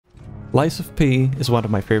Liesofp is one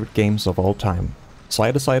of my favorite games of all time, so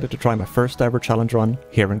I decided to try my first ever challenge run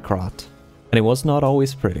here in Krat, and it was not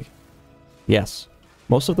always pretty. Yes,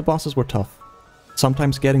 most of the bosses were tough.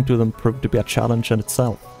 Sometimes getting to them proved to be a challenge in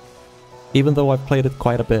itself. Even though I've played it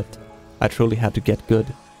quite a bit, I truly had to get good,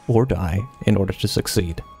 or die, in order to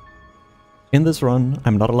succeed. In this run,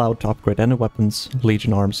 I'm not allowed to upgrade any weapons,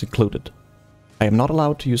 Legion arms included. I am not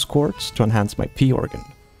allowed to use quartz to enhance my P organ.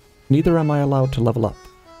 Neither am I allowed to level up.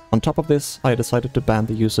 On top of this, I decided to ban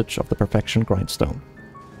the usage of the Perfection Grindstone.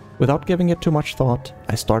 Without giving it too much thought,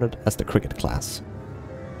 I started as the Cricket class.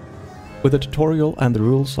 With the tutorial and the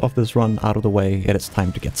rules of this run out of the way, it is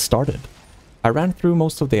time to get started. I ran through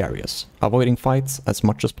most of the areas, avoiding fights as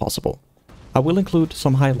much as possible. I will include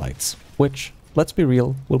some highlights, which, let's be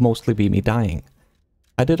real, will mostly be me dying.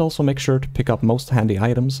 I did also make sure to pick up most handy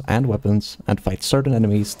items and weapons and fight certain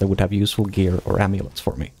enemies that would have useful gear or amulets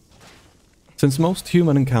for me. Since most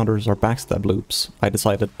human encounters are backstab loops, I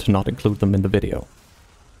decided to not include them in the video.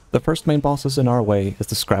 The first main bosses in our way is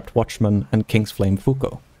the scrapped Watchman and Kingsflame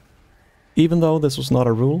Fuoco. Even though this was not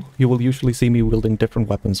a rule, you will usually see me wielding different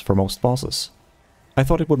weapons for most bosses. I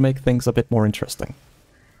thought it would make things a bit more interesting.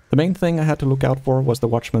 The main thing I had to look out for was the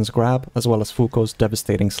Watchman's grab, as well as Fuoco's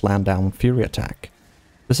devastating slam down fury attack.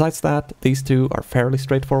 Besides that, these two are fairly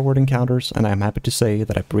straightforward encounters, and I am happy to say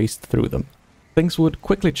that I breezed through them. Things would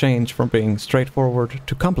quickly change from being straightforward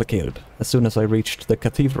to complicated as soon as I reached the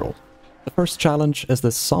Cathedral. The first challenge is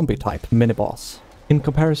this zombie-type mini-boss. In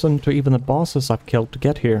comparison to even the bosses I've killed to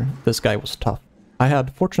get here, this guy was tough. I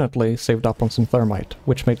had fortunately saved up on some thermite,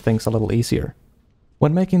 which made things a little easier.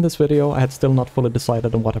 When making this video, I had still not fully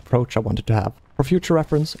decided on what approach I wanted to have. For future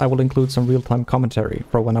reference, I will include some real-time commentary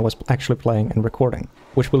for when I was actually playing and recording,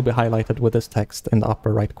 which will be highlighted with this text in the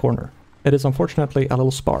upper right corner. It is unfortunately a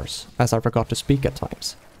little sparse, as I forgot to speak at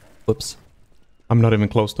times. Whoops. I'm not even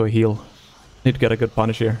close to a heal. Need to get a good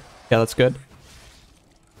punish here. Yeah, that's good.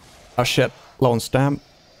 Oh shit, low on stam.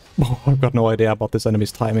 Oh, I've got no idea about this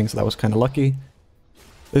enemy's timing, so that was kinda lucky.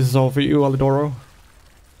 This is all for you, Alidoro.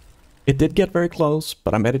 It did get very close,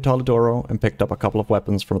 but I made it to Alidoro and picked up a couple of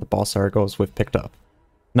weapons from the boss Argos we've picked up.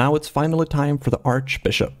 Now it's finally time for the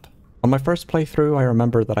Archbishop. On my first playthrough, I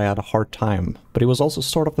remember that I had a hard time, but he was also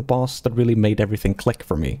sort of the boss that really made everything click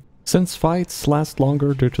for me. Since fights last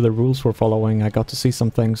longer due to the rules we're following, I got to see some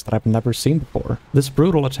things that I've never seen before. This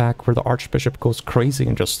brutal attack where the Archbishop goes crazy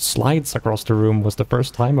and just slides across the room was the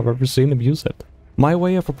first time I've ever seen him use it. My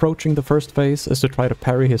way of approaching the first phase is to try to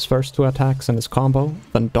parry his first two attacks in his combo,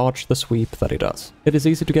 then dodge the sweep that he does. It is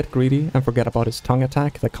easy to get greedy and forget about his tongue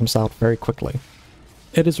attack that comes out very quickly.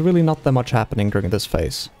 It is really not that much happening during this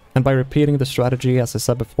phase, and by repeating the strategy as I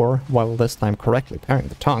said before, while this time correctly parrying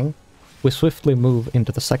the tongue, we swiftly move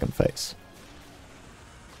into the second phase.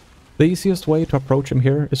 The easiest way to approach him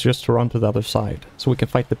here is just to run to the other side, so we can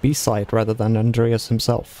fight the B-side rather than Andreus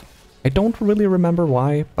himself. I don't really remember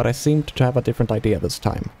why, but I seemed to have a different idea this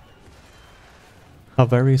time. A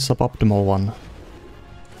very suboptimal one.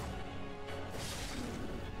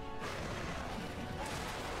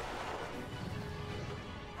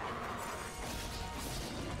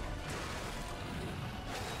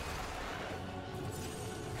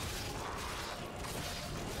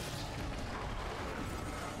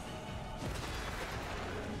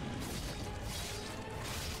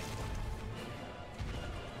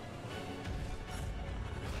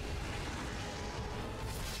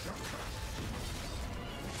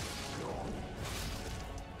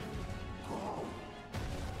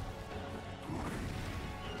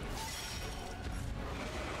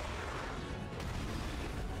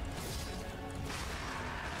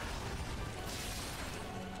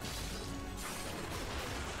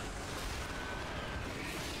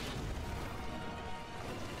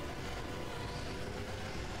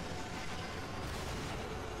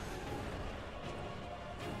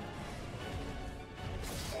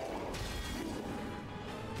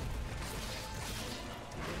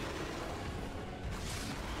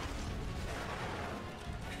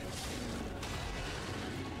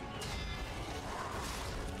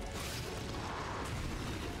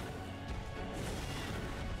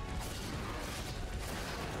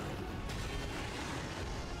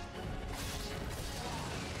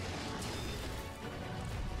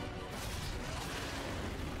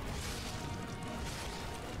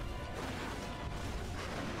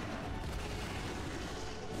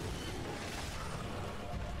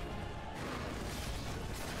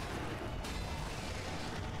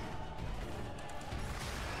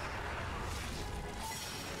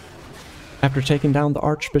 After taking down the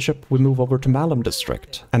Archbishop, we move over to Malum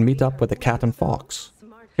District and meet up with the Cat and Fox.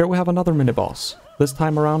 Here we have another mini-boss. This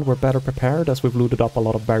time around we're better prepared as we've looted up a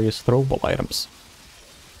lot of various throwable items.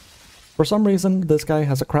 For some reason, this guy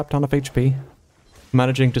has a crap ton of HP,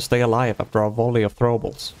 managing to stay alive after a volley of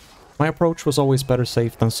throwables. My approach was always better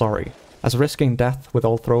safe than sorry, as risking death with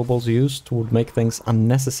all throwables used would make things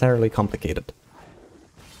unnecessarily complicated.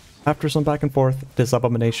 After some back and forth, this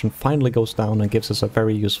abomination finally goes down and gives us a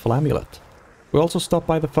very useful amulet. We also stop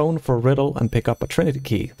by the phone for a riddle and pick up a Trinity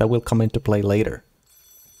key that will come into play later.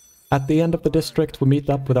 At the end of the district we meet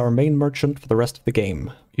up with our main merchant for the rest of the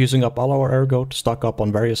game, using up all our ergo to stock up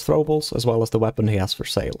on various throwables as well as the weapon he has for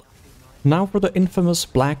sale. Now for the infamous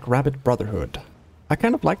Black Rabbit Brotherhood. I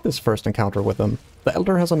kind of like this first encounter with him. The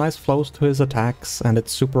Elder has a nice flow to his attacks and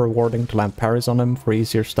it's super rewarding to land parries on him for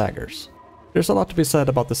easier staggers. There's a lot to be said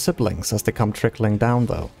about the siblings as they come trickling down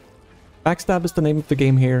though. Backstab is the name of the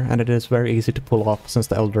game here and it is very easy to pull off since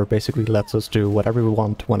the Elder basically lets us do whatever we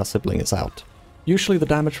want when a sibling is out. Usually the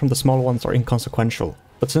damage from the small ones are inconsequential,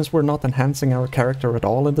 but since we're not enhancing our character at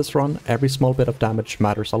all in this run, every small bit of damage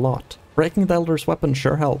matters a lot. Breaking the Elder's weapon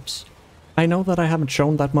sure helps. I know that I haven't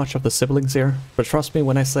shown that much of the siblings here, but trust me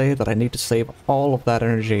when I say that I need to save all of that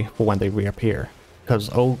energy for when they reappear. Because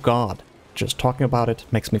oh god, just talking about it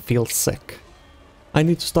makes me feel sick. I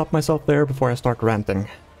need to stop myself there before I start ranting.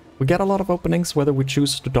 We get a lot of openings whether we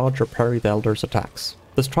choose to dodge or parry the Elder's attacks.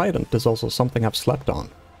 This trident is also something I've slept on,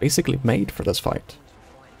 basically made for this fight.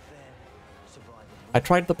 I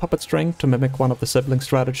tried the puppet string to mimic one of the sibling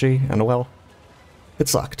strategy, and well, it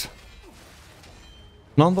sucked.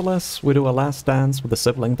 Nonetheless, we do a last dance with a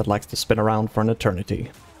sibling that likes to spin around for an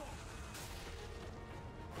eternity.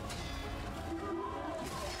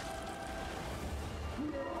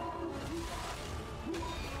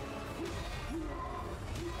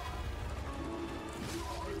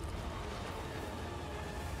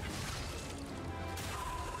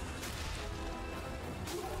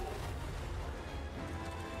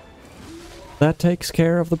 That takes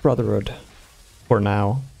care of the Brotherhood. For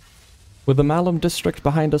now. With the Malum District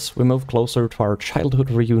behind us, we move closer to our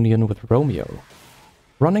childhood reunion with Romeo.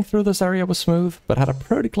 Running through this area was smooth, but had a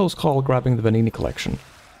pretty close call grabbing the Vanini collection.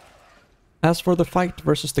 As for the fight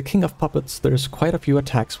versus the King of Puppets, there's quite a few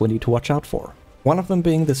attacks we need to watch out for. One of them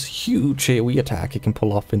being this huge AoE attack he can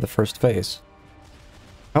pull off in the first phase.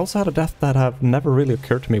 I also had a death that have never really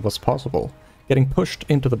occurred to me was possible, getting pushed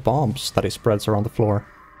into the bombs that he spreads around the floor.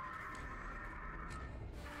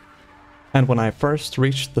 And when I first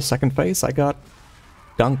reached the second phase, I got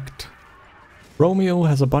dunked. Romeo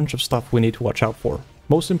has a bunch of stuff we need to watch out for.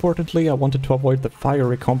 Most importantly, I wanted to avoid the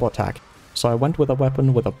fiery combo attack, so I went with a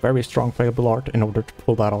weapon with a very strong failable art in order to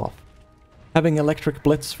pull that off. Having electric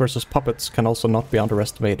blitz versus puppets can also not be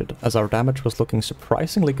underestimated, as our damage was looking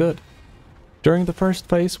surprisingly good. During the first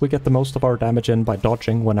phase, we get the most of our damage in by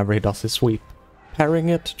dodging whenever he does his sweep. Parrying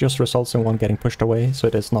it just results in one getting pushed away, so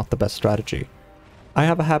it is not the best strategy. I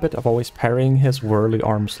have a habit of always parrying his whirly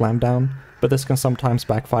arm slam down, but this can sometimes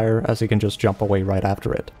backfire as he can just jump away right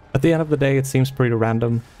after it. At the end of the day it seems pretty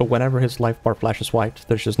random, but whenever his life bar flashes white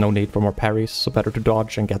there's just no need for more parries, so better to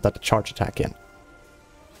dodge and get that charge attack in.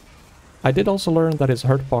 I did also learn that his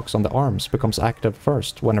hurt box on the arms becomes active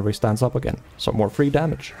first whenever he stands up again, so more free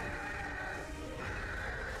damage.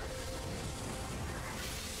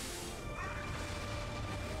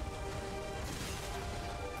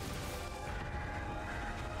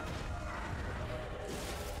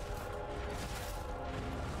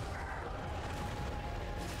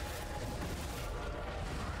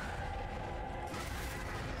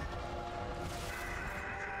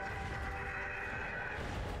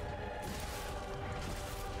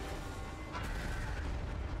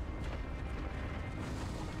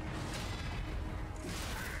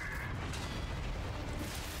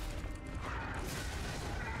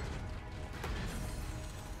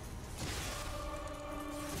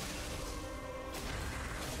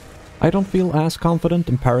 I don't feel as confident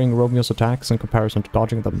in parrying Romeo's attacks in comparison to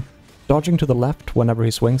dodging them. Dodging to the left whenever he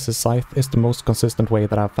swings his scythe is the most consistent way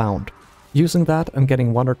that I've found. Using that and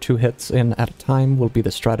getting 1 or 2 hits in at a time will be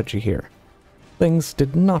the strategy here. Things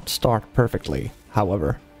did not start perfectly,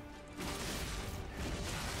 however.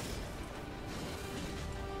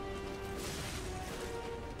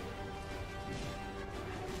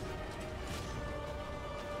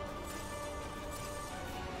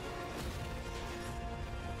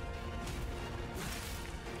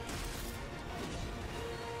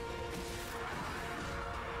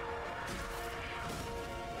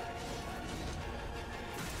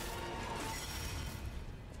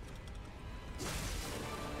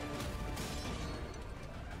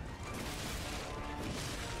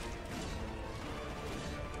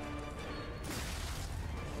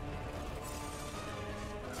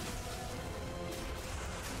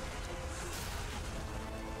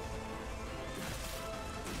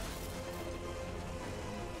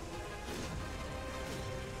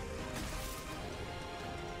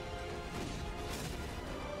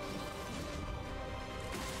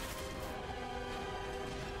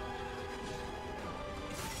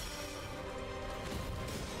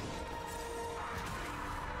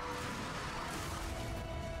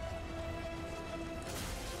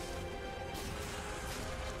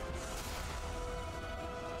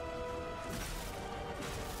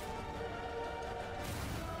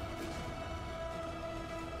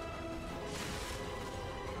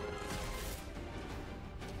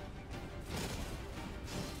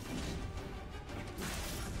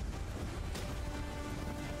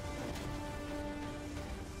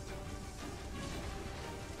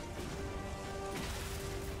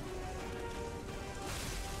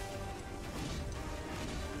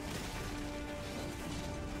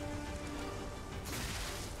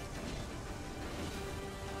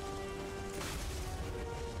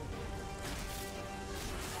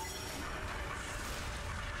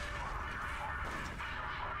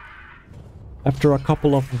 After a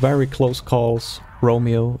couple of very close calls,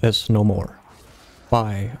 Romeo is no more.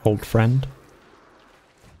 Bye, old friend.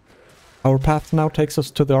 Our path now takes us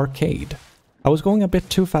to the arcade. I was going a bit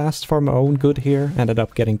too fast for my own good here, ended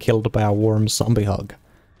up getting killed by a warm zombie hug.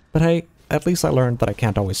 But hey, at least I learned that I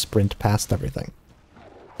can't always sprint past everything.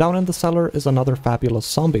 Down in the cellar is another fabulous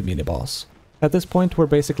zombie mini-boss. At this point we're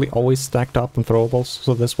basically always stacked up on throwables,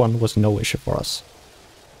 so this one was no issue for us.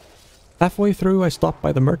 Halfway through I stop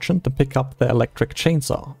by the merchant to pick up the electric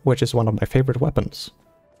chainsaw, which is one of my favorite weapons.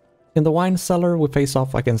 In the wine cellar we face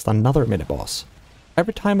off against another mini-boss.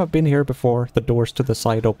 Every time I've been here before, the doors to the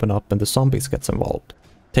side open up and the zombies gets involved,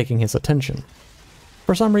 taking his attention.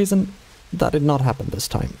 For some reason, that did not happen this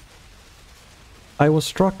time. I was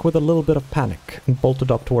struck with a little bit of panic and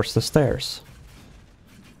bolted up towards the stairs.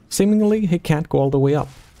 Seemingly he can't go all the way up,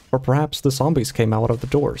 or perhaps the zombies came out of the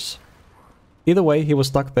doors. Either way, he was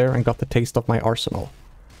stuck there and got the taste of my arsenal.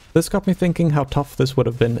 This got me thinking how tough this would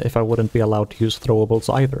have been if I wouldn't be allowed to use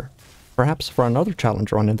throwables either. Perhaps for another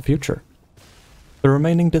challenge run in the future. The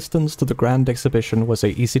remaining distance to the grand exhibition was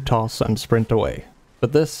a easy toss and sprint away,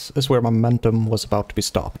 but this is where my momentum was about to be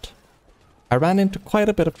stopped. I ran into quite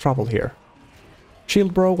a bit of trouble here.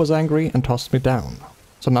 Shield Bro was angry and tossed me down,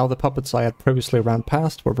 so now the puppets I had previously ran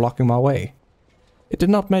past were blocking my way. It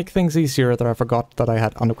did not make things easier that I forgot that I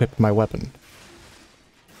had unequipped my weapon.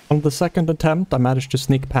 On the second attempt I managed to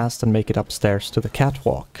sneak past and make it upstairs to the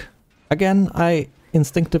catwalk. Again, I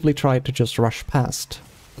instinctively tried to just rush past.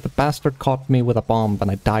 The bastard caught me with a bomb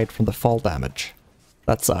and I died from the fall damage.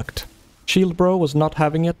 That sucked. Shield Bro was not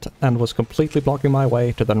having it and was completely blocking my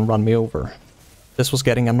way to then run me over. This was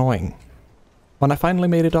getting annoying. When I finally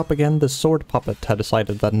made it up again, the sword puppet had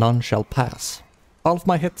decided that none shall pass. All of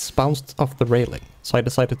my hits bounced off the railing, so I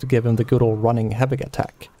decided to give him the good old running heavy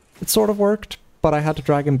attack. It sort of worked, but I had to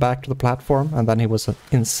drag him back to the platform and then he was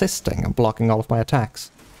insisting on blocking all of my attacks,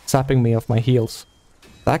 zapping me off my heels.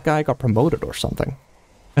 That guy got promoted or something.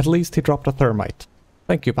 At least he dropped a thermite.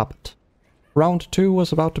 Thank you, puppet. Round 2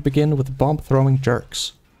 was about to begin with bomb-throwing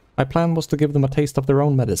jerks. My plan was to give them a taste of their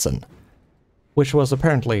own medicine, which was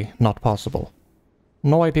apparently not possible.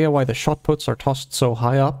 No idea why the shot puts are tossed so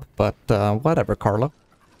high up, but whatever, Carlo.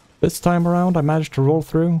 This time around I managed to roll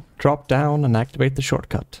through, drop down and activate the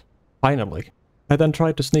shortcut. Finally. I then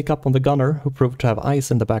tried to sneak up on the gunner, who proved to have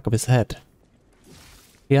ice in the back of his head.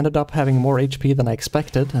 He ended up having more HP than I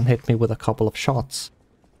expected and hit me with a couple of shots.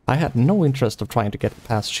 I had no interest of trying to get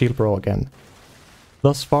past Shield Bro again.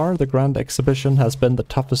 Thus far, the grand exhibition has been the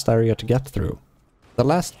toughest area to get through. The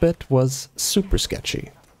last bit was super sketchy,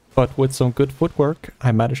 but with some good footwork,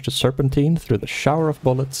 I managed to serpentine through the shower of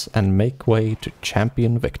bullets and make way to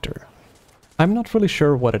champion victor. I'm not really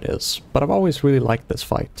sure what it is, but I've always really liked this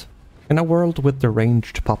fight. In a world with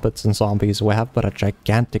deranged puppets and zombies, we have but a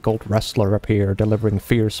gigantic old wrestler up here delivering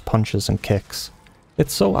fierce punches and kicks.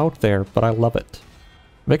 It's so out there, but I love it.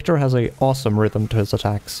 Victor has an awesome rhythm to his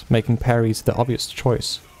attacks, making parries the obvious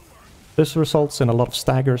choice. This results in a lot of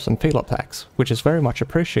staggers and fail attacks, which is very much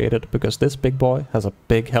appreciated because this big boy has a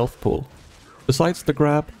big health pool. Besides the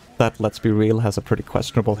grab, that, let's be real, has a pretty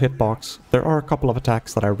questionable hitbox, there are a couple of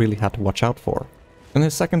attacks that I really had to watch out for. In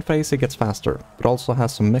his second phase he gets faster, but also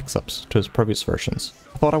has some mix-ups to his previous versions.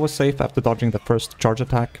 I thought I was safe after dodging the first charge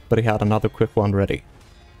attack, but he had another quick one ready.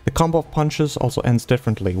 The combo of punches also ends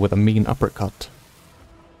differently with a mean uppercut.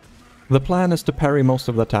 The plan is to parry most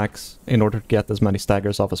of the attacks in order to get as many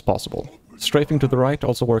staggers off as possible. Strafing to the right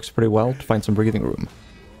also works pretty well to find some breathing room.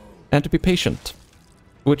 And to be patient,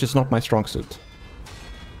 which is not my strong suit.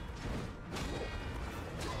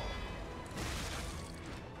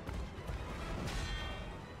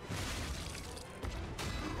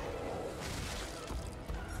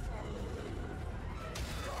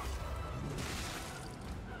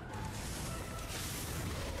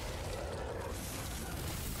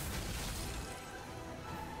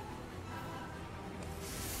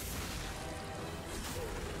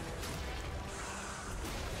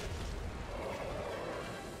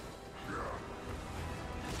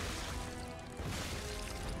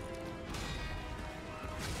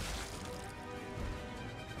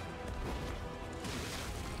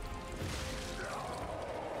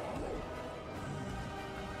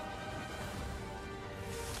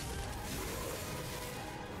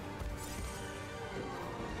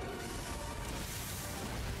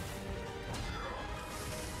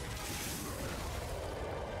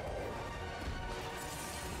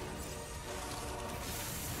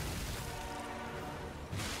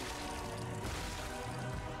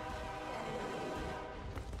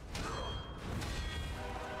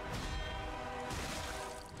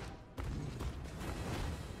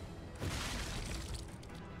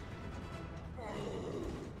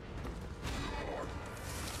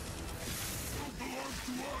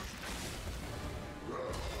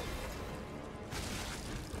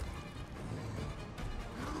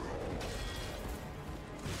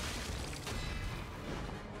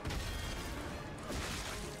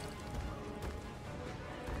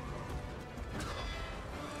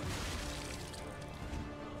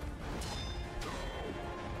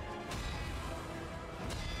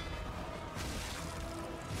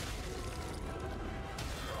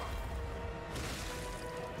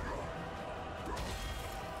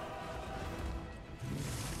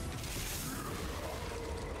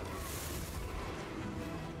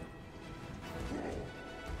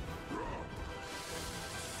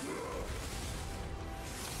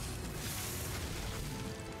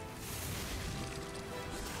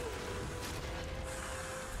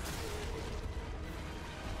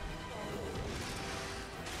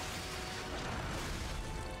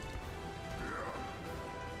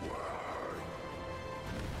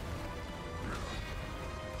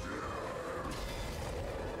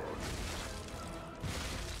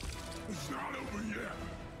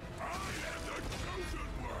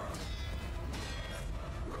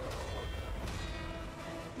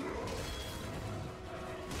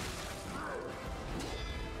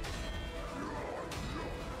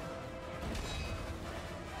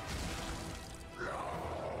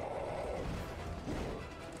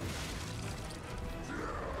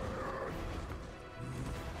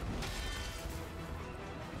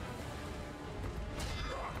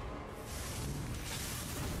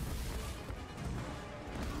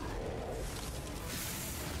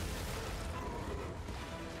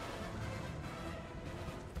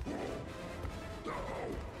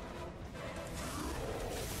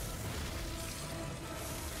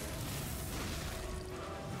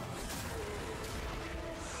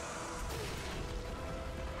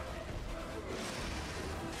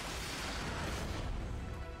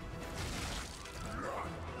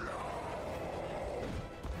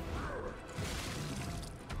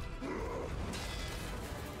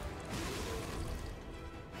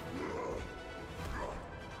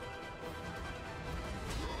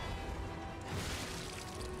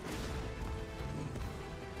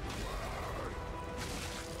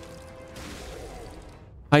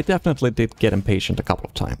 I definitely did get impatient a couple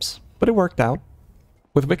of times, but it worked out.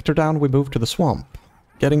 With Victor down, we moved to the swamp.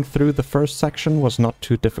 Getting through the first section was not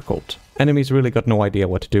too difficult. Enemies really got no idea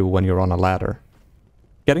what to do when you're on a ladder.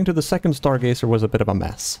 Getting to the second Stargazer was a bit of a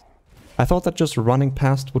mess. I thought that just running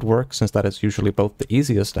past would work since that is usually both the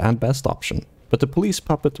easiest and best option, but the police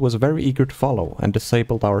puppet was very eager to follow and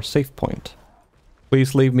disabled our save point.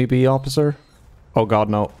 Please leave me be, officer. Oh god,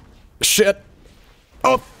 no. Shit!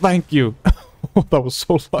 Oh, thank you! Oh, that was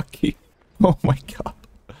so lucky. Oh my god.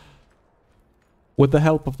 With the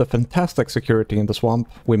help of the fantastic security in the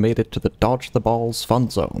swamp, we made it to the Dodge the Balls fun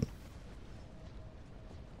zone.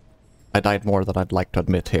 I died more than I'd like to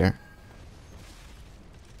admit here.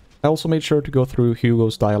 I also made sure to go through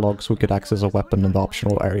Hugo's dialogue so we could access a weapon in the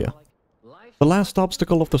optional area. The last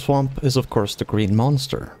obstacle of the swamp is of course the green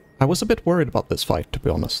monster. I was a bit worried about this fight, to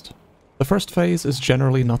be honest. The first phase is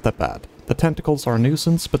generally not that bad. The tentacles are a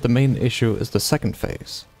nuisance, but the main issue is the second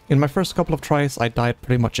phase. In my first couple of tries, I died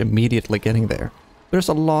pretty much immediately getting there. There's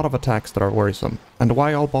a lot of attacks that are worrisome, and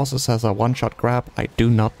why all bosses has a one-shot grab, I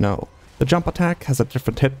do not know. The jump attack has a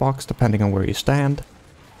different hitbox depending on where you stand,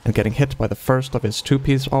 and getting hit by the first of his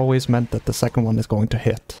two-piece always meant that the second one is going to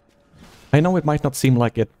hit. I know it might not seem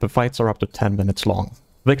like it, but fights are up to 10 minutes long.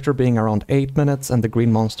 Victor being around 8 minutes and the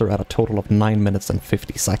green monster at a total of 9 minutes and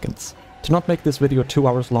 50 seconds. To not make this video 2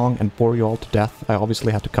 hours long and bore you all to death, I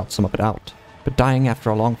obviously had to cut some of it out. But dying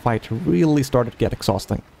after a long fight really started to get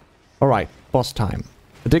exhausting. Alright, boss time.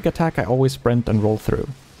 The dig attack I always sprint and roll through.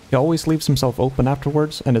 He always leaves himself open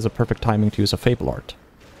afterwards and is a perfect timing to use a Fable Art.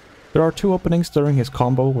 There are 2 openings during his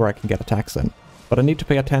combo where I can get attacks in, but I need to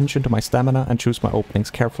pay attention to my stamina and choose my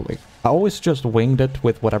openings carefully. I always just winged it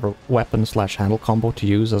with whatever weapon/handle combo to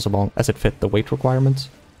use as long as it fit the weight requirements,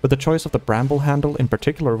 but the choice of the bramble handle in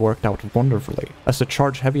particular worked out wonderfully, as the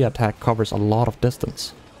charge heavy attack covers a lot of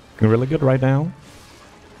distance. Looking really good right now.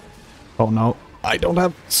 Oh no, I don't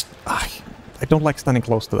have... I don't like standing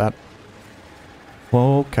close to that.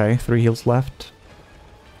 Okay, 3 heals left.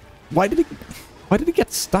 Why did he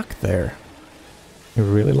get stuck there? You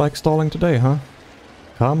really like stalling today, huh?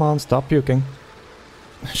 Come on, stop puking.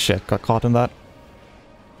 Shit, got caught in that.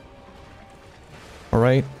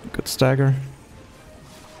 Alright, good stagger.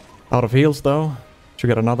 Out of heals though. Should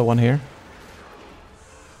get another one here.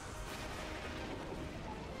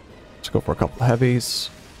 Let's go for a couple of heavies.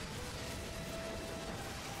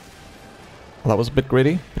 Well, that was a bit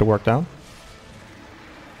gritty, but it worked out.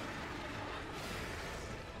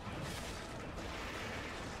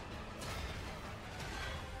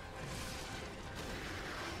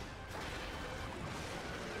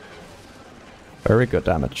 Very good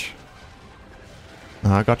damage.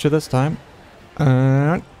 I got you this time.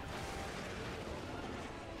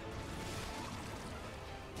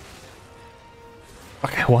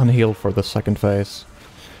 Okay, 1 heal for the second phase.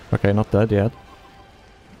 Okay, not dead yet.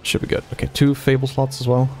 Should be good. Okay, 2 Fable slots as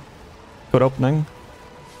well. Good opening.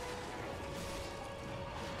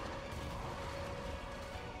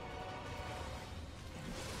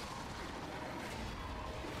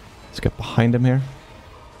 Let's get behind him here.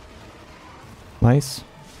 Nice.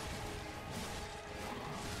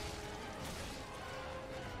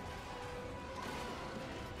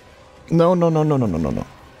 No, no, no, no, no, no, no, no.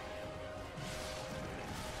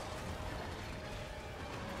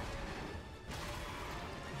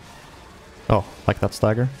 Oh, like that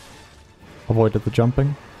stagger. Avoided the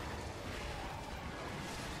jumping.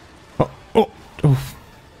 Oh, oh, oof.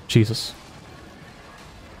 Jesus.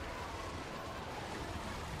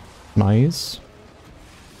 Nice.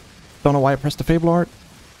 Don't know why I pressed the Fable Art.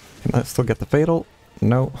 Can I still get the Fatal?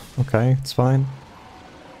 No. Okay, it's fine.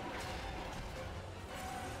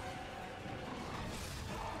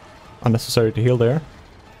 Unnecessary to heal there.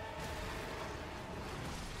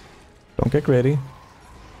 Don't get greedy.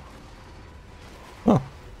 Oh.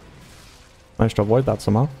 Managed to avoid that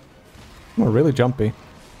somehow. Oh, really jumpy.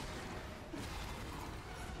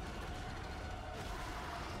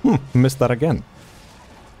 Missed that again.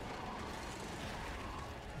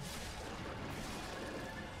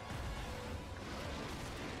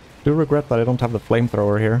 Do regret that I don't have the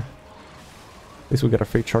flamethrower here. At least we get a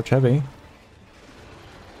free charge heavy.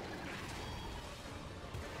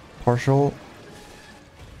 Partial.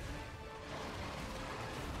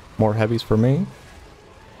 More heavies for me.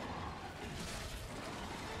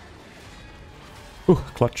 Ooh,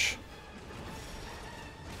 clutch.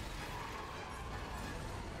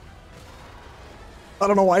 I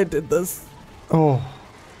don't know why I did this. Oh.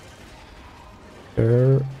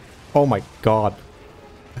 Oh my god.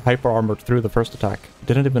 Hyper armored through the first attack.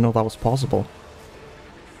 Didn't even know that was possible.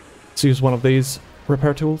 Let's use one of these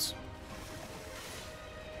repair tools.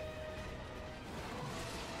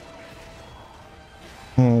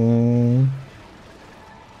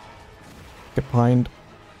 behind.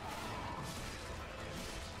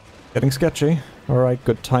 Getting sketchy. Alright,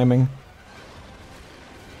 good timing.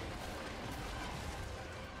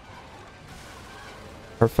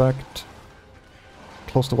 Perfect.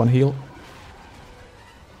 Close to one heal.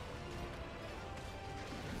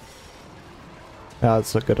 Yeah,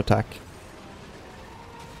 it's a good attack.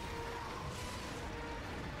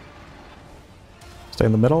 Stay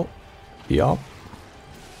in the middle. Yup.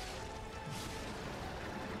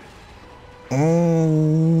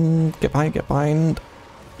 Get behind, get behind.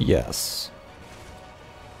 Yes.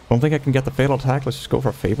 Don't think I can get the fatal attack. Let's just go for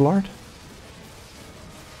a Fable Art.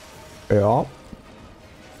 Yup.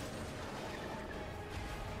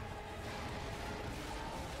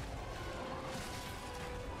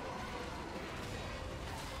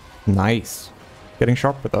 Nice. Getting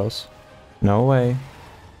sharp with those. No way.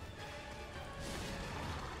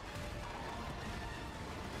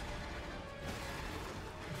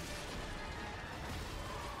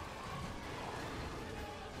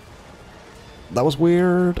 That was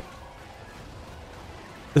weird.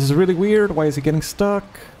 This is really weird. Why is he getting stuck?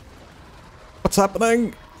 What's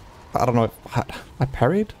happening? I don't know if I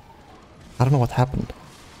parried? I don't know what happened.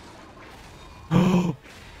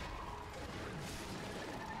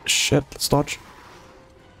 Shit, let's dodge.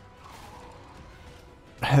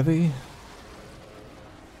 Heavy.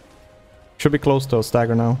 Should be close to a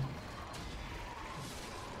stagger now.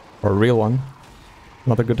 Or a real one.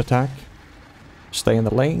 Another good attack. Stay in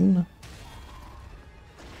the lane.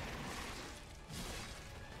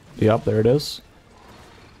 Yep, there it is.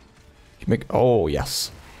 Oh,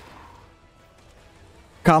 yes.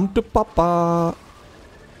 Come to Papa.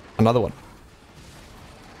 Another one.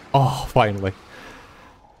 Oh, finally.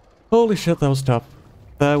 Holy shit, that was tough.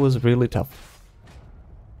 That was really tough.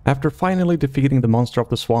 After finally defeating the monster of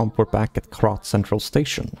the swamp, we're back at Krat Central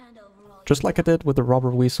Station. Just like I did with the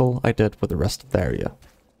robber weasel, I did with the rest of the area.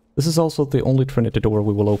 This is also the only Trinity door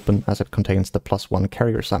we will open, as it contains the +1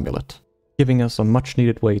 carrier's amulet, giving us a much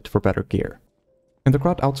needed weight for better gear. In the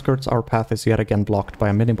Krat outskirts, our path is yet again blocked by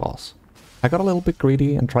a mini-boss. I got a little bit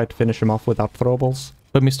greedy and tried to finish him off without throwables,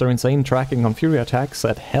 but Mr. Insane tracking on Fury Attack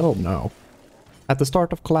said hell no. At the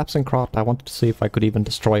start of collapsing Krat, I wanted to see if I could even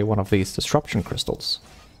destroy one of these disruption crystals.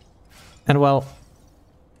 And well,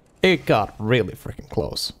 it got really freaking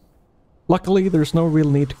close. Luckily, there's no real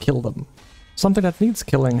need to kill them. Something that needs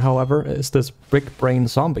killing, however, is this brick brain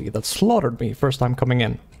zombie that slaughtered me first time coming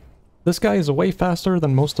in. This guy is way faster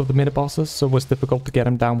than most of the mini-bosses, so it was difficult to get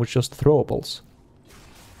him down with just throwables.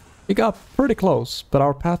 He got pretty close, but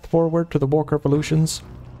our path forward to the Walker Evolutions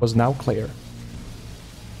was now clear.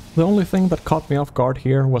 The only thing that caught me off guard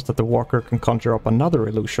here was that the Walker can conjure up another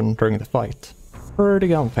illusion during the fight.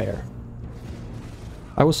 Pretty unfair.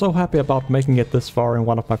 I was so happy about making it this far in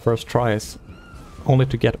one of my first tries, only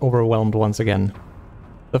to get overwhelmed once again.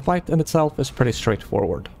 The fight in itself is pretty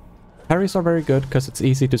straightforward. Parries are very good because it's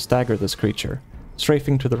easy to stagger this creature.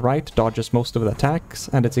 Strafing to the right dodges most of the attacks,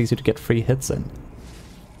 and it's easy to get free hits in.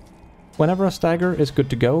 Whenever a stagger is good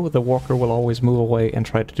to go, the Walker will always move away and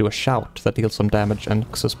try to do a shout that deals some damage and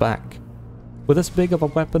knocks us back. With this big of a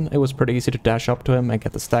weapon, it was pretty easy to dash up to him and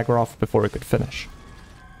get the stagger off before he could finish.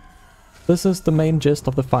 This is the main gist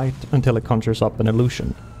of the fight until it conjures up an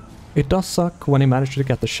illusion. It does suck when he manages to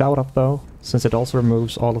get the shout up though, since it also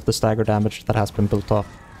removes all of the stagger damage that has been built up.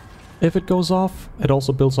 If it goes off, it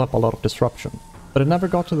also builds up a lot of disruption, but it never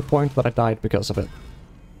got to the point that I died because of it.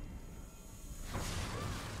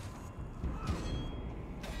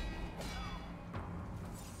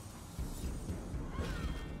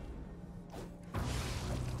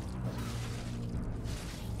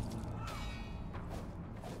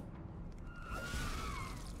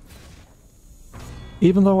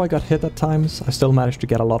 Even though I got hit at times, I still managed to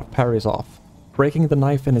get a lot of parries off, breaking the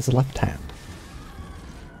knife in his left hand.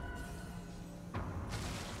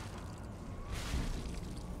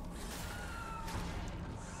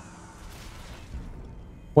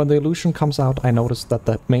 When the illusion comes out, I noticed that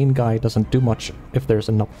the main guy doesn't do much if there's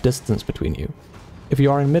enough distance between you. If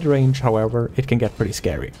you are in mid-range, however, it can get pretty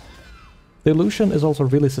scary. The illusion is also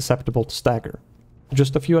really susceptible to stagger.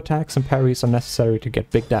 Just a few attacks and parries are necessary to get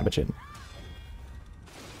big damage in.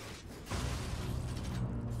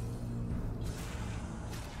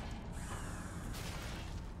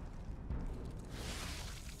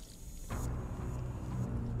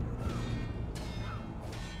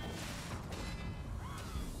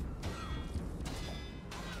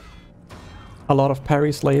 A lot of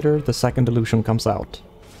parries later, the second illusion comes out.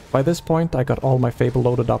 By this point, I got all my Fable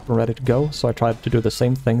loaded up and ready to go, so I tried to do the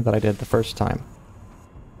same thing that I did the first time.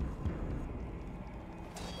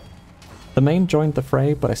 The The main joined the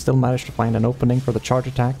fray, but I still managed to find an opening for the charge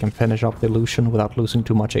attack and finish off the illusion without losing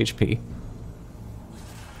too much HP.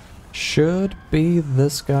 Should be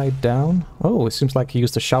this guy down. Oh, it seems like he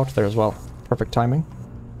used a shout there as well. Perfect timing.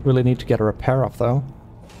 Really need to get a repair off though.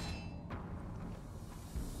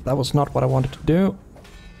 That was not what I wanted to do.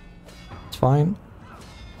 It's fine.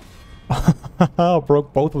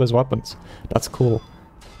 Broke both of his weapons. That's cool.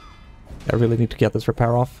 I really need to get this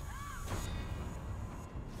repair off.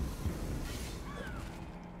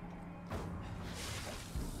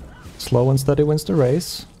 Slow and steady wins the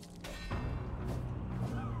race.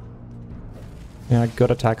 Yeah,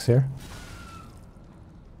 good attacks here.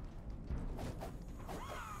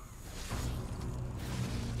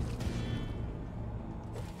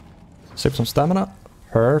 Save some stamina.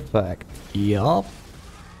 Perfect. Yup.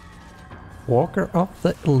 Walker of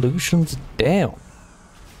the Illusions down.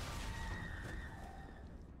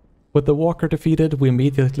 With the Walker defeated, we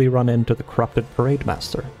immediately run into the Corrupted Parade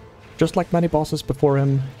Master. Just like many bosses before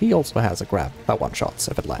him, he also has a grab that one-shots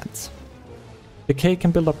if it lands. Decay can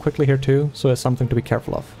build up quickly here too, so it's something to be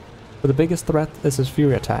careful of. But the biggest threat is his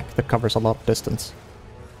Fury attack that covers a lot of distance.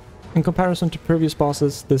 In comparison to previous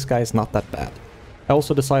bosses, this guy is not that bad. I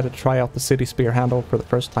also decided to try out the City Spear handle for the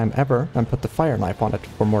first time ever and put the Fire Knife on it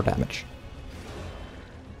for more damage.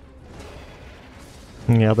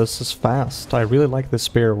 Yeah, this is fast. I really like this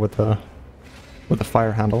spear with the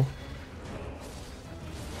fire handle.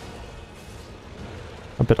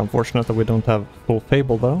 A bit unfortunate that we don't have full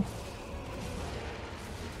Fable though.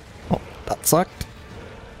 Oh, that sucked.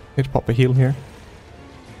 Need to pop a heal here.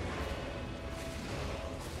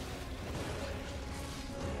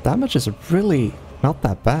 Damage is really not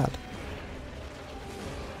that bad.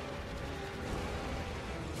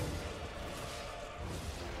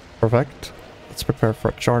 Perfect. Let's prepare for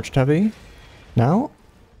a charged heavy. Now.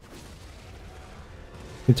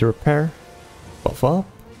 Need to repair. Buff up.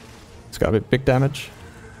 It's gotta be big damage.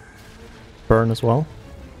 Burn as well.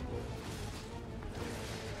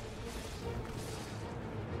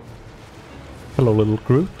 Hello, little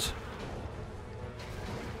Groot.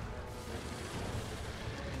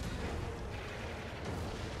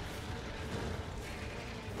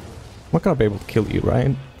 I'm not gonna be able to kill you,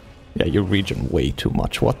 right? Yeah, you regen way too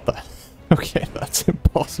much. What the? Okay, that's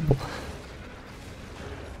impossible.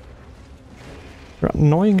 You're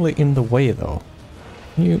annoyingly in the way, though.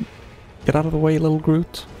 Can you get out of the way, little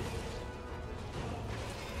Groot?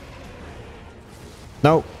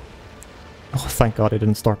 No! Oh, thank God he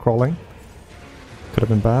didn't start crawling. Could have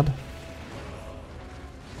been bad.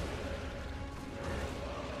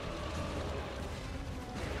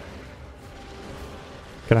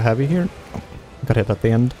 Get a heavy here. Oh, got hit at the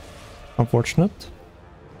end. Unfortunate.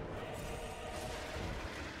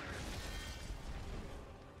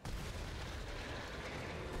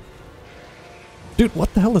 Dude,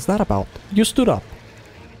 what the hell is that about? You stood up.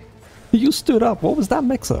 You stood up. What was that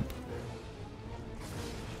mix-up?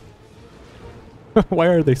 Why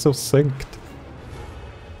are they so synced?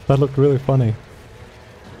 That looked really funny.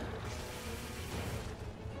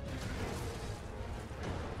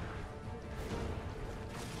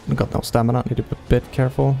 I got no stamina. Need to be a bit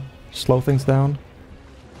careful. Slow things down.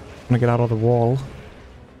 I'm gonna get out of the wall.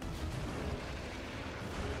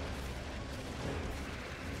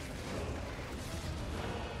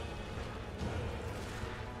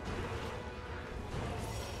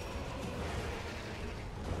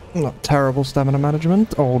 Not terrible stamina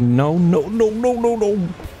management. Oh no, no, no, no, no, no.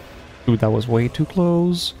 Dude, that was way too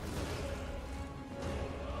close.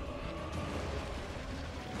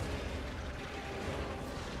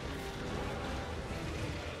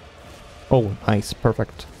 Oh, nice.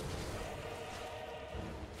 Perfect.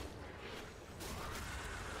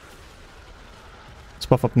 Let's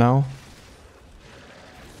buff up now.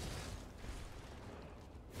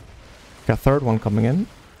 Got a third one coming in.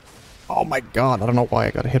 Oh my God, I don't know why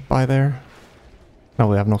I got hit by there. No,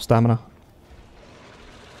 we have no stamina.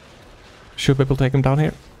 Should people take him down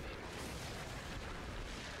here?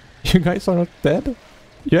 You guys are not dead?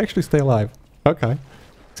 You actually stay alive. Okay.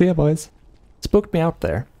 See ya, boys. Spooked me out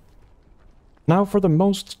there. Now for the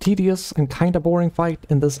most tedious and kinda boring fight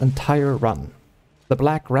in this entire run. The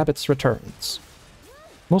Black Rabbit's Returns.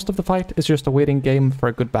 Most of the fight is just a waiting game for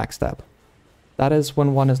a good backstab. That is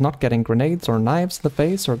when one is not getting grenades or knives in the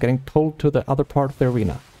face or getting pulled to the other part of the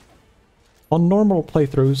arena. On normal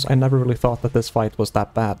playthroughs, I never really thought that this fight was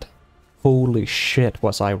that bad. Holy shit,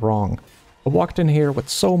 was I wrong. I walked in here with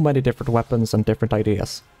so many different weapons and different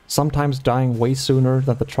ideas, sometimes dying way sooner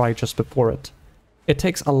than the try just before it. It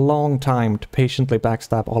takes a long time to patiently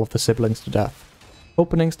backstab all of the siblings to death.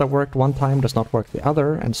 Openings that worked one time does not work the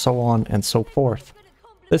other, and so on and so forth.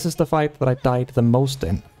 This is the fight that I died the most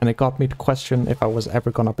in, and it got me to question if I was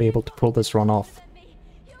ever gonna be able to pull this run off.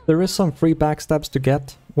 There is some free backstabs to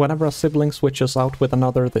get. Whenever a sibling switches out with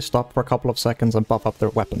another, they stop for a couple of seconds and buff up their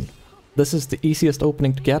weapon. This is the easiest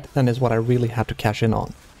opening to get and is what I really had to cash in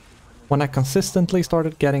on. When I consistently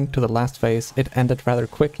started getting to the last phase, it ended rather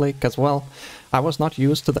quickly, cause well, I was not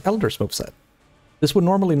used to the Elder's moveset. This would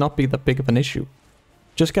normally not be that big of an issue.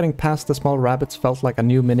 Just getting past the small rabbits felt like a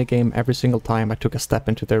new minigame every single time I took a step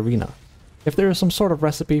into the arena. If there is some sort of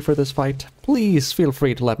recipe for this fight, please feel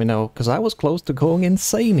free to let me know, cause I was close to going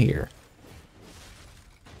insane here.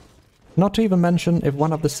 Not to even mention if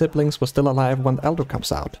one of the siblings was still alive when the Elder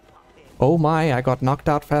comes out. Oh my, I got knocked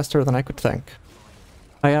out faster than I could think.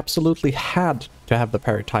 I absolutely had to have the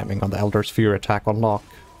parry timing on the Elder's Fury attack on lock,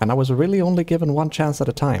 and I was really only given one chance at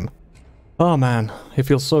a time. Oh man, it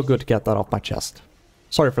feels so good to get that off my chest.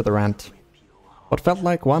 Sorry for the rant. What felt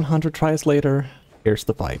like 100 tries later, here's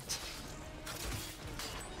the fight.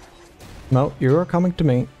 No, you're coming to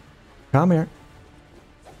me. Come here.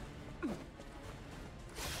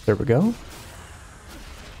 There we go.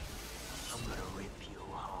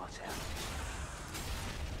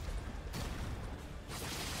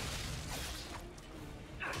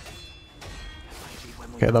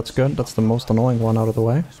 Okay, that's good. That's the most annoying one out of the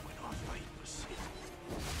way.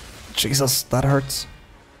 Jesus, that hurts.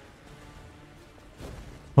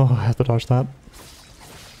 Oh, I have to dodge that.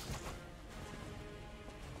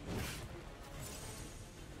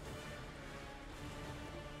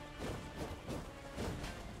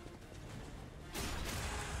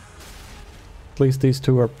 At least these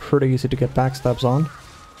two are pretty easy to get backstabs on.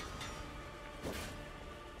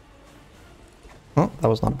 Oh, that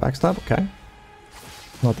was not a backstab, okay.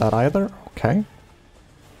 Not that either, okay.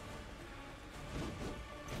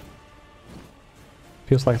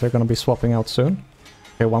 Feels like they're gonna be swapping out soon.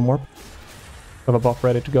 Okay, one more. Have a buff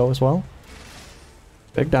ready to go as well.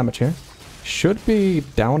 Big damage here. Should be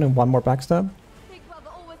down in one more backstab. Big brother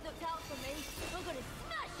always looked out for me. We're gonna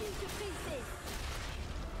smash you to pieces.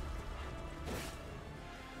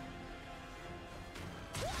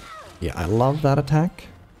 Yeah, I love that attack.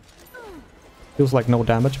 Feels like no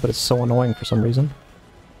damage, but it's so annoying for some reason.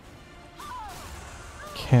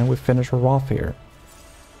 Can we finish her off here?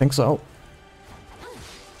 Think so.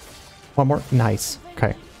 One more. Nice.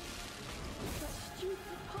 Okay.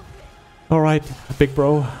 Alright, big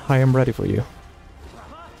bro, I am ready for you.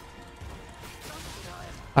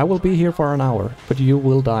 I will be here for an hour, but you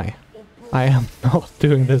will die. I am not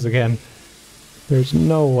doing this again. There's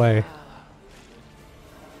no way.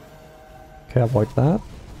 Okay, avoid that.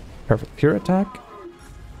 Perfect pure attack.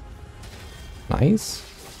 Nice.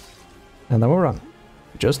 And then we'll run.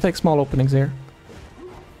 Just take small openings here.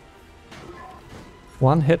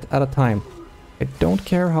 One hit at a time. I don't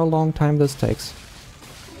care how long time this takes.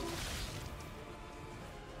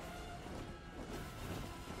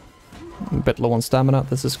 I'm a bit low on stamina.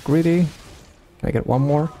 This is greedy. Can I get one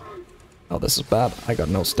more? Oh, this is bad. I got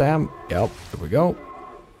no stam. Yep, here we go.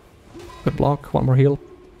 Good block. One more heal.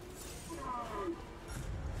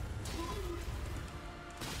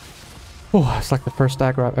 Oh, it's like the first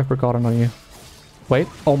dagger I've ever gotten on you. Wait.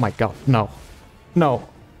 Oh my god. No. No.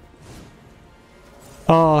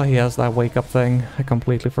 Oh, he has that wake up thing. I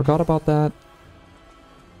completely forgot about that.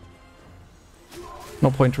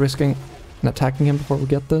 No point risking and attacking him before we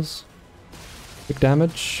get this. Big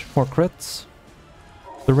damage. More crits.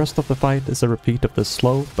 The rest of the fight is a repeat of this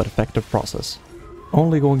slow but effective process.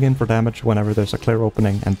 Only going in for damage whenever there's a clear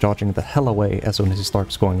opening and dodging the hell away as soon as he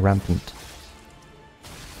starts going rampant.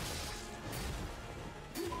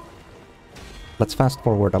 Let's fast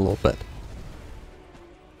forward a little bit.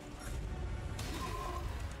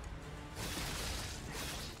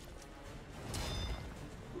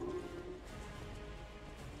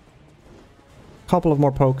 Couple of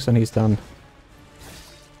more pokes and he's done.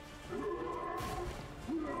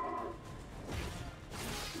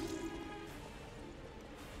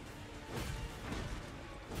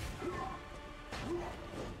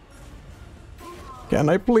 Can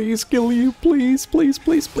I please kill you? Please, please,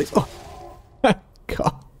 please, please. Oh.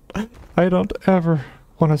 God, I don't ever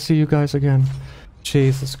want to see you guys again.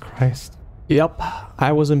 Jesus Christ. Yep,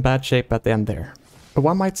 I was in bad shape at the end there. But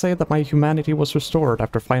one might say that my humanity was restored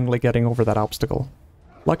after finally getting over that obstacle.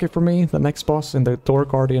 Lucky for me, the next boss in the Door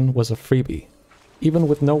Guardian was a freebie. Even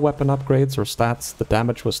with no weapon upgrades or stats, the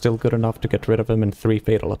damage was still good enough to get rid of him in 3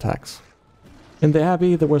 fatal attacks. In the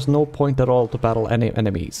Abbey, there was no point at all to battle any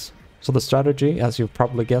enemies, so the strategy, as you've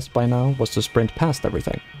probably guessed by now, was to sprint past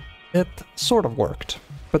everything. It sort of worked,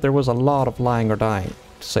 but there was a lot of lying or dying,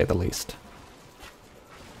 to say the least.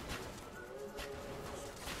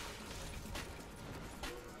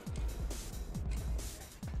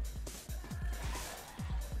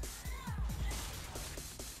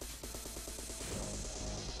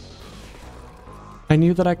 I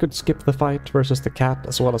knew that I could skip the fight versus the cat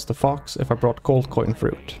as well as the fox if I brought gold coin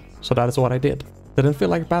fruit, so that is what I did. Didn't feel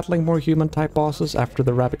like battling more human type bosses after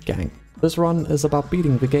the rabbit gang. This run is about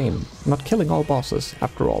beating the game, not killing all bosses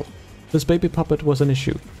after all. This baby puppet was an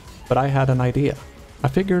issue, but I had an idea. I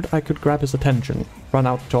figured I could grab his attention, run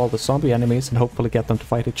out to all the zombie enemies and hopefully get them to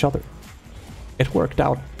fight each other. It worked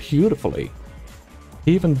out beautifully.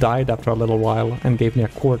 He even died after a little while and gave me a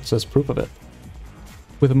quartz as proof of it.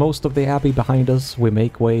 With most of the Abbey behind us, we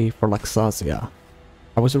make way for Laxasia.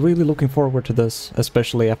 I was really looking forward to this,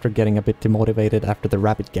 especially after getting a bit demotivated after the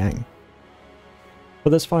rabbit gang.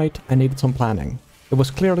 For this fight, I needed some planning. It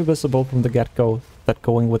was clearly visible from the get-go that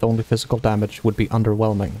going with only physical damage would be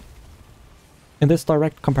underwhelming. In this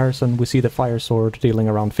direct comparison, we see the fire sword dealing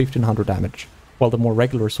around 1500 damage, while the more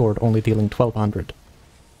regular sword only dealing 1200.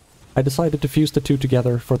 I decided to fuse the two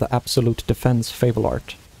together for the absolute defense Fable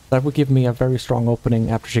art. That would give me a very strong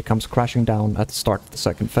opening after she comes crashing down at the start of the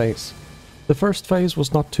second phase. The first phase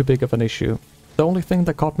was not too big of an issue. The only thing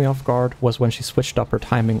that caught me off guard was when she switched up her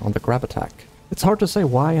timing on the grab attack. It's hard to say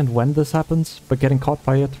why and when this happens, but getting caught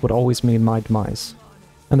by it would always mean my demise.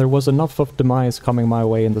 And there was enough of demise coming my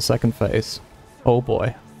way in the second phase. Oh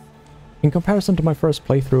boy. In comparison to my first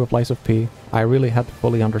playthrough of liesofp, I really had to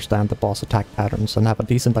fully understand the boss attack patterns and have a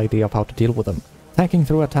decent idea of how to deal with them. Tanking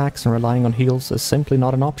through attacks and relying on heals is simply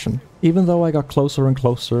not an option. Even though I got closer and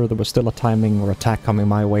closer, there was still a timing or attack coming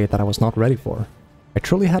my way that I was not ready for. I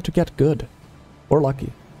truly had to get good. Or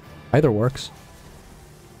lucky. Either works.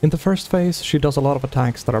 In the first phase, she does a lot of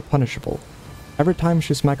attacks that are punishable. Every time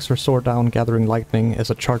she smacks her sword down, gathering lightning is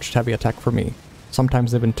a charged heavy attack for me.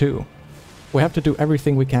 Sometimes even two. We have to do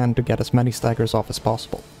everything we can to get as many staggers off as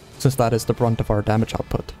possible, since that is the brunt of our damage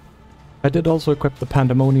output. I did also equip the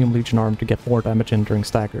Pandemonium Legion arm to get more damage in during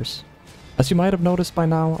staggers. As you might have noticed by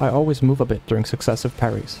now, I always move a bit during successive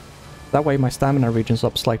parries. That way my stamina regions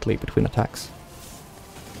up slightly between attacks.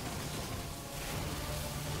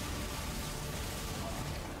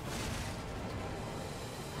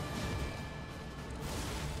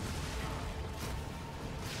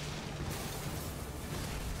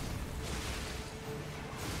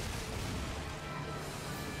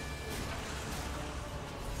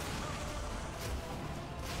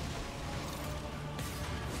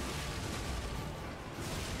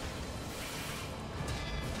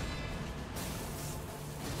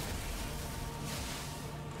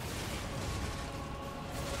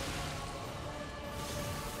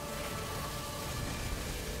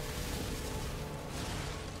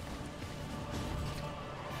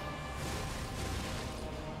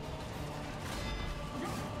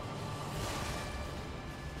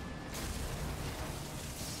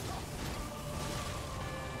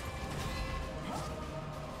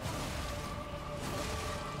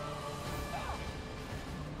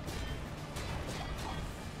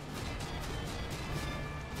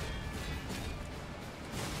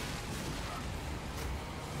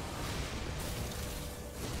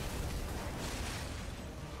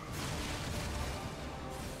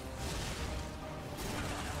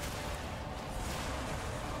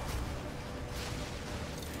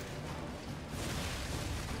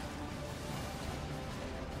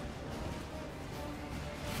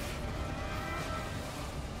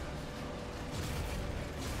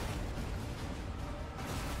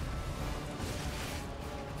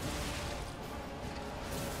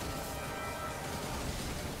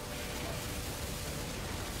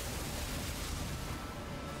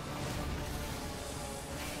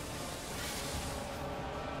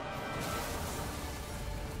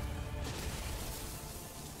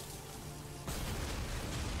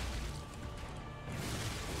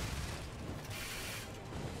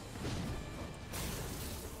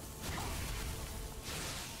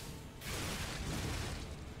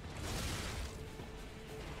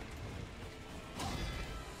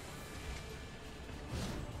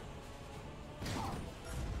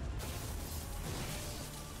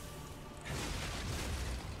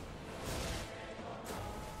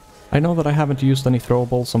 I know that I haven't used any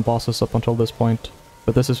throwables on bosses up until this point,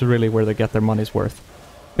 but this is really where they get their money's worth.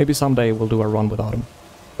 Maybe someday we'll do a run without them,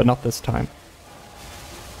 but not this time.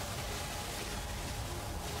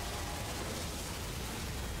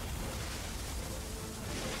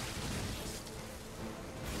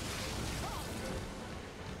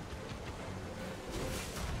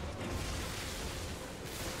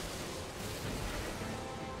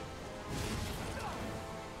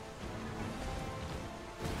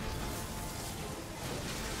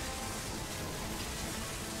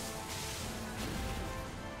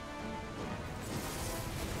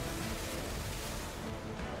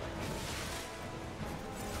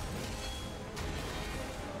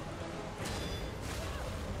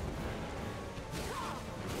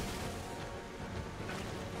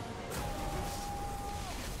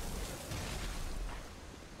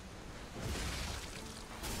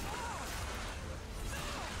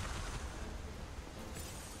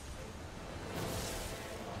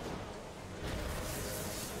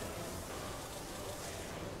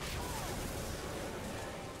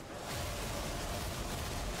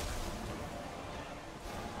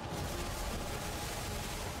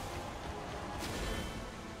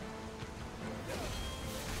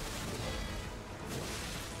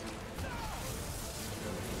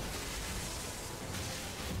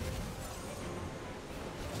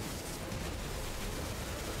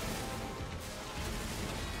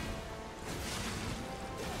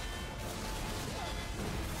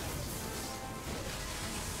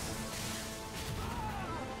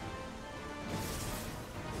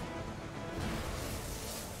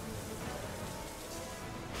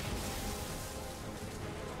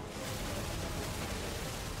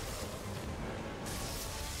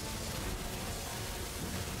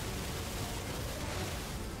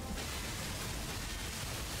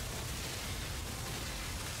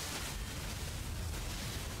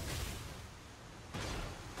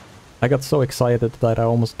 I got so excited that I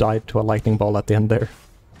almost died to a lightning ball at the end there.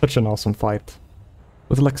 Such an awesome fight.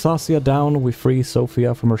 With Laxasia down, we free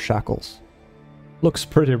Sophia from her shackles. Looks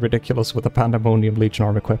pretty ridiculous with the Pandemonium Legion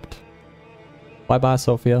arm equipped. Bye bye,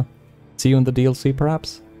 Sophia. See you in the DLC,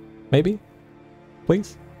 perhaps? Maybe?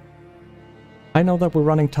 Please? I know that we're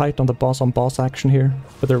running tight on the boss-on-boss action here,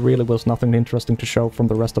 but there really was nothing interesting to show from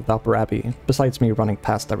the rest of the Upper Abbey, besides me running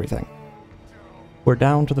past everything. We're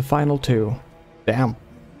down to the final 2. Damn.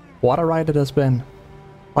 What a ride it has been.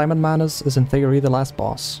 Simon Manus is in theory the last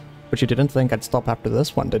boss, but you didn't think I'd stop after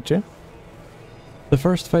this one, did you? The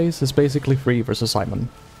first phase is basically free versus Simon.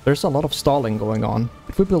 There's a lot of stalling going on,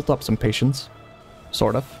 but we built up some patience.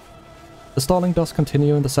 Sort of. The stalling does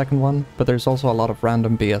continue in the second one, but there's also a lot of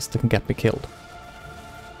random BS that can get me killed.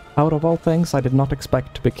 Out of all things, I did not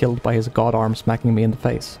expect to be killed by his god arm smacking me in the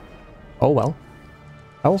face. Oh well.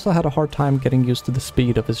 I also had a hard time getting used to the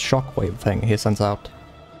speed of his shockwave thing he sends out.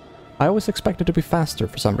 I always expected to be faster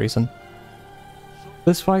for some reason.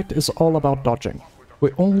 This fight is all about dodging. We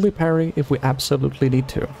only parry if we absolutely need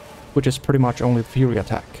to, which is pretty much only the Fury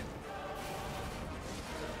attack.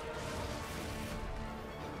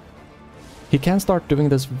 He can start doing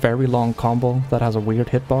this very long combo that has a weird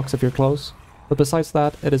hitbox if you're close, but besides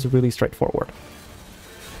that, it is really straightforward.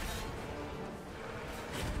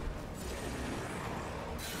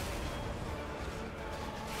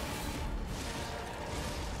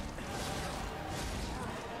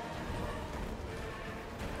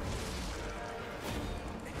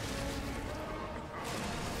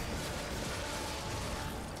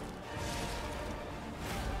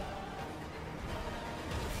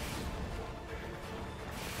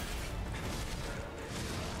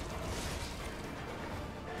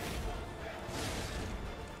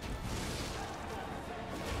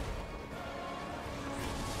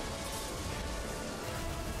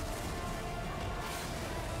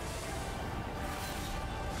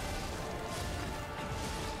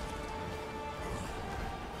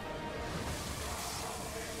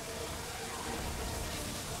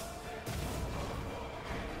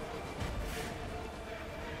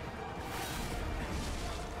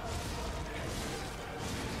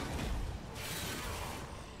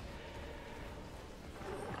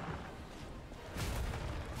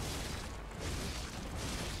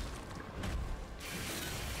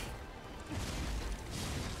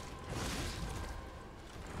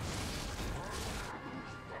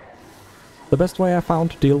 The best way I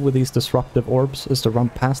found to deal with these disruptive orbs is to run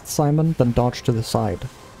past Simon, then dodge to the side.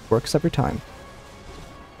 Works every time.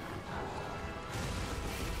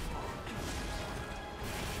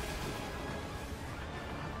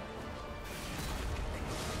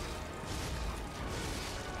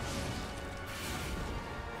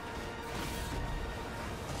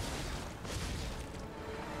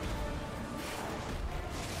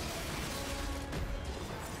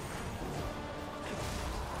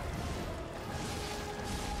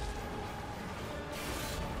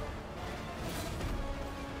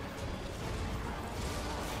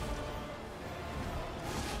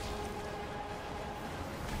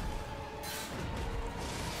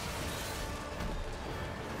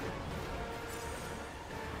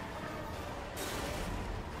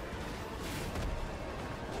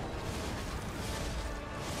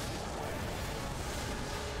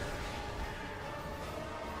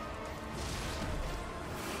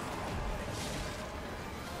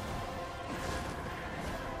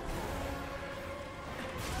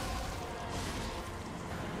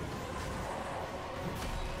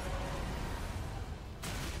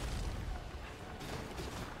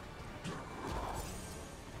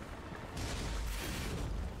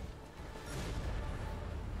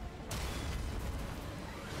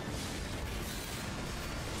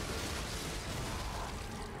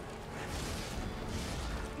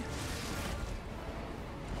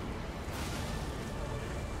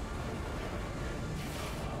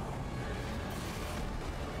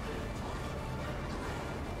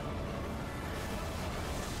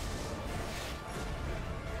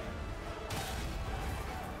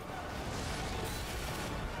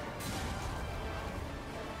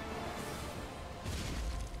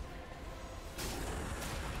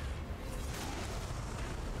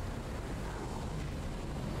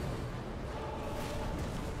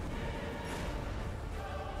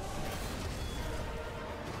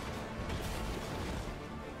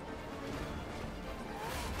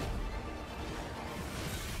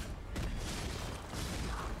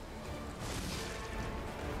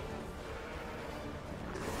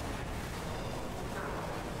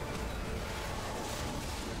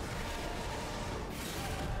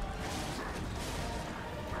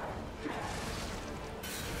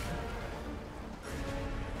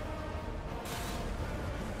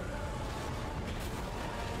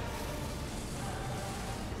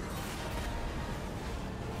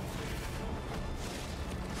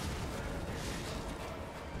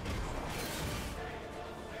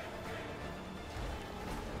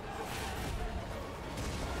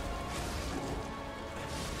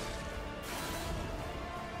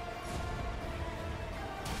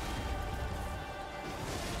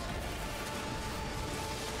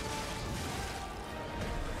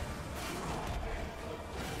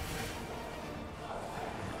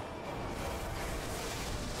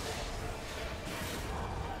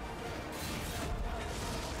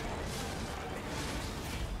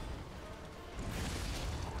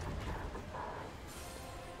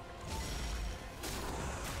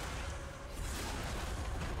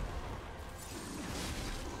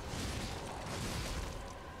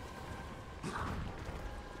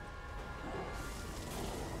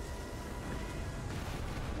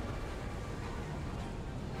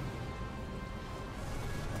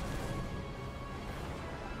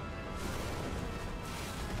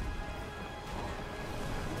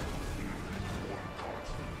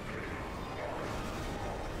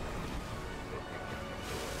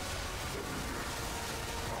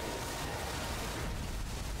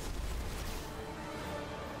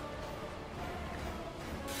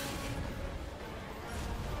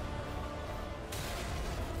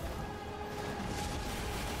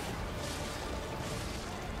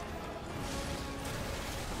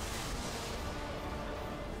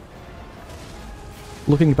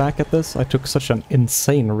 Looking back at this, I took such an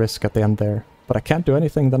insane risk at the end there, but I can't do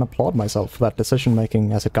anything than applaud myself for that decision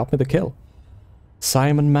making as it got me the kill.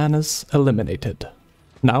 Simon Manus eliminated.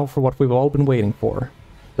 Now for what we've all been waiting for,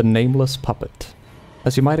 the Nameless Puppet.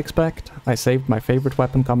 As you might expect, I saved my favorite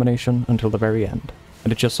weapon combination until the very end,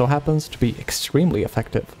 and it just so happens to be extremely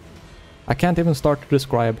effective. I can't even start to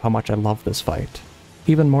describe how much I love this fight,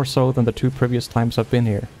 even more so than the 2 previous times I've been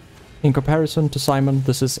here. In comparison to Simon,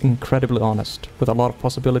 this is incredibly honest, with a lot of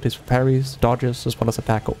possibilities for parries, dodges, as well as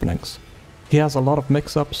attack openings. He has a lot of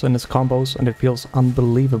mix-ups in his combos, and it feels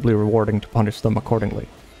unbelievably rewarding to punish them accordingly.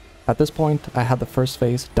 At this point, I had the first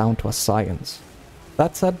phase down to a science.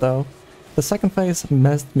 That said though, the second phase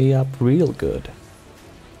messed me up real good.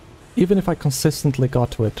 Even if I consistently got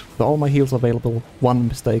to it, with all my heals available, one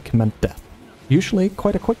mistake meant death. Usually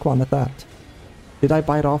quite a quick one at that. Did I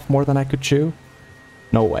bite off more than I could chew?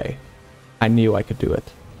 No way. I knew I could do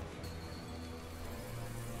it.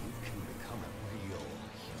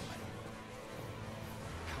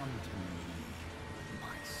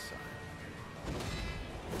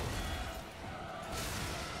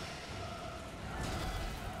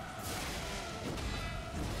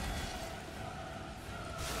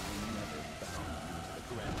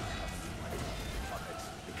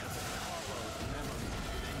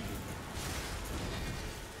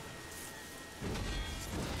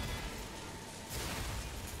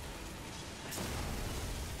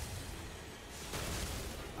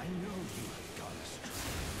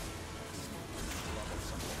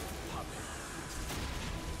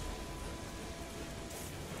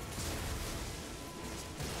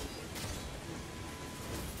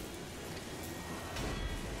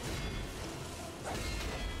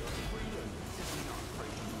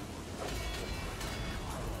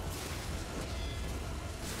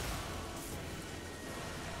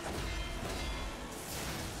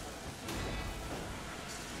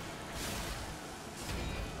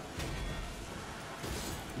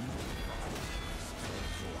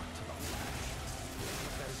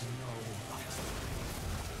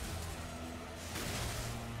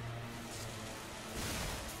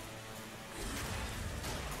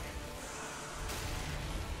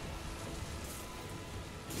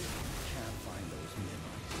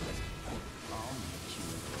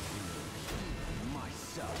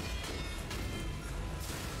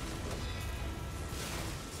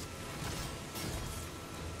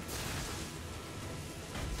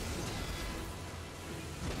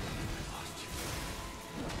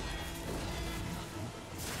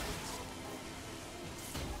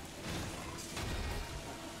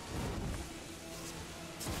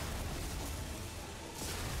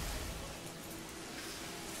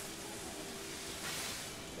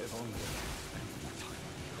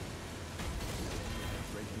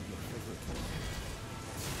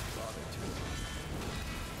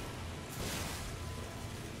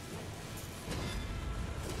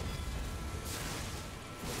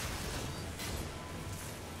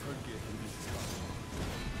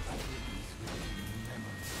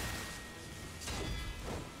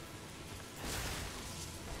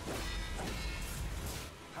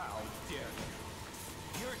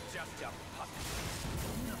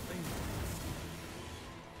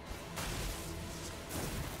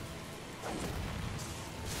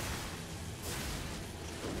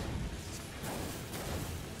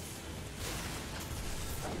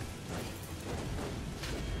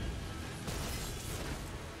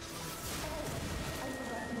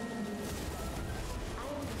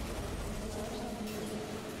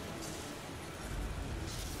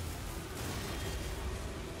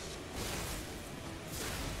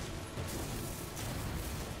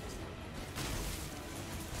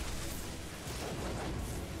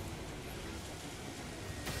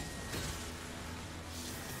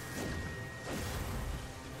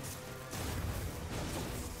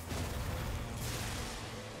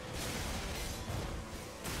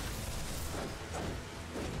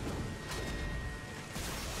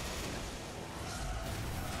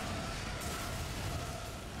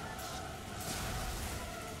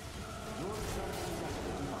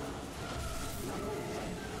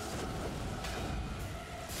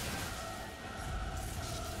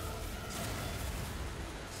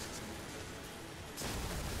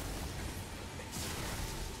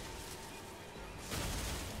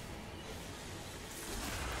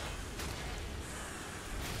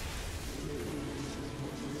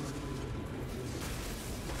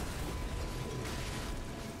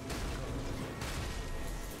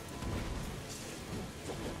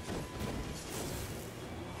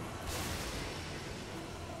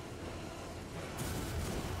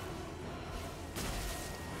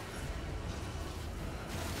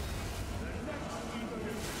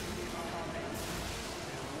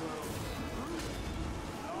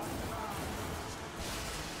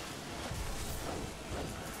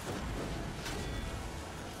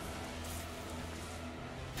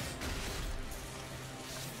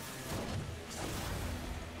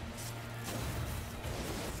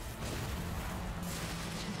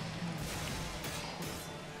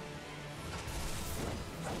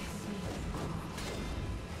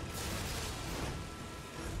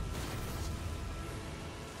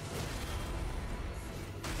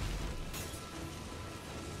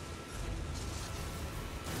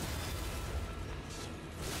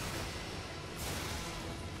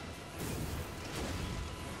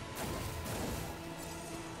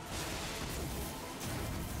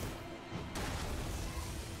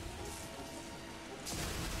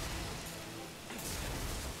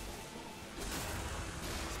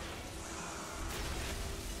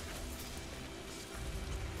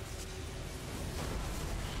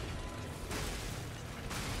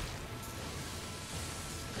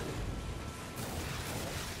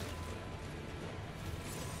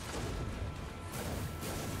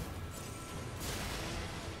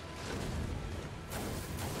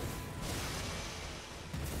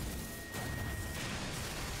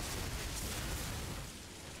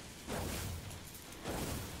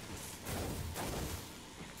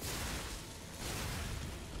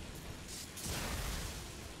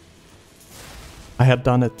 I had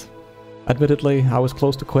done it. Admittedly, I was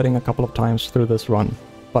close to quitting a couple of times through this run,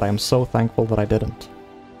 but I am so thankful that I didn't.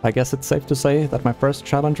 I guess it's safe to say that my first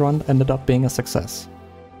challenge run ended up being a success.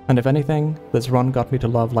 And if anything, this run got me to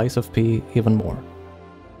love liesofp even more.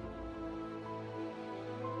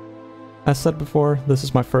 As said before, this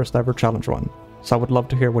is my first ever challenge run, so I would love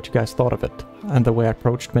to hear what you guys thought of it, and the way I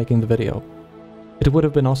approached making the video. It would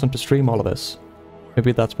have been awesome to stream all of this.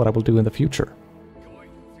 Maybe that's what I will do in the future.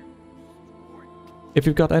 If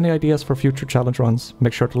you've got any ideas for future challenge runs,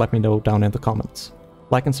 make sure to let me know down in the comments.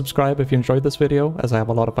 Like and subscribe if you enjoyed this video, as I have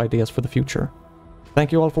a lot of ideas for the future.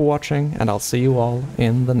 Thank you all for watching, and I'll see you all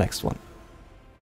in the next one.